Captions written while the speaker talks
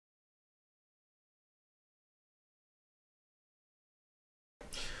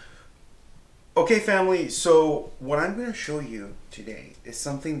Okay, family, so what I'm going to show you today is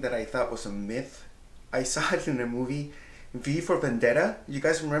something that I thought was a myth. I saw it in a movie, V for Vendetta. You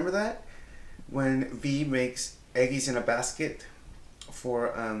guys remember that? When V makes eggies in a basket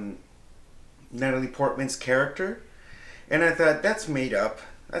for Natalie Portman's character. And I thought, that's made up.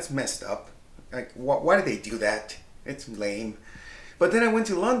 That's messed up. Like, why do they do that? It's lame. But then I went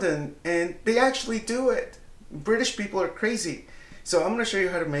to London and they actually do it. British people are crazy. So I'm going to show you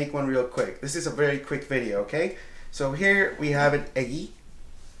how to make one real quick. This is a very quick video, okay? So here we have an Eggie.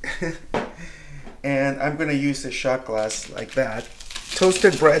 And I'm going to use the shot glass like that.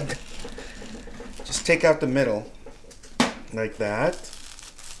 Toasted bread. Just take out the middle like that.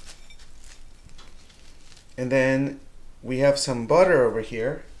 And then we have some butter over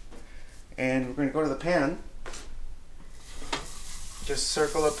here. And we're going to go to the pan. Just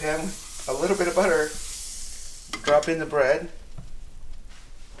circle the pan with a little bit of butter. Drop in the bread.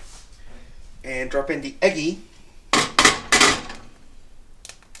 And drop in the Eggie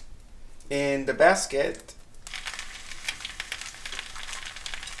in the basket.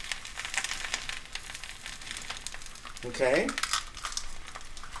 Okay.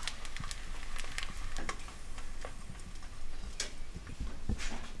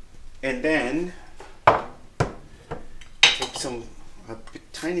 And then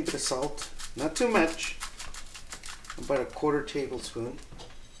take tiny bit of salt, not too much, about a 1/4 tablespoon.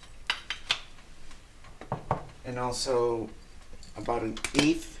 And also about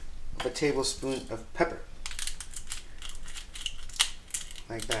 1/8 of a tablespoon of pepper.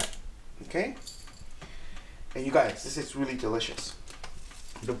 Like that. Okay? And you guys, this is really delicious.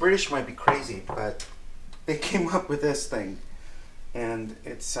 The British might be crazy, but they came up with this thing. And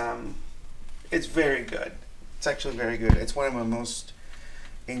it's very good. It's actually very good. It's one of my most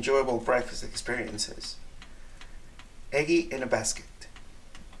enjoyable breakfast experiences. Eggie in a basket.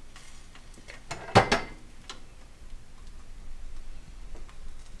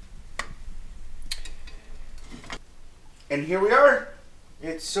 And here we are.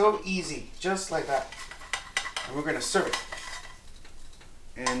 It's so easy, just like that. And we're gonna serve it.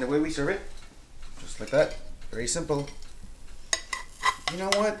 And the way we serve it, just like that, very simple. You know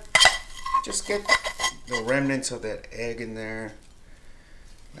what? Just get the remnants of that egg in there,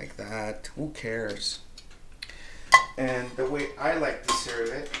 like that. Who cares? And the way I like to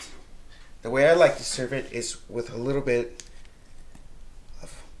serve it, is with a little bit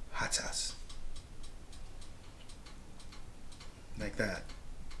of hot sauce. Like that.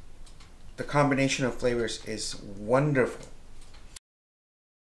 The combination of flavors is wonderful.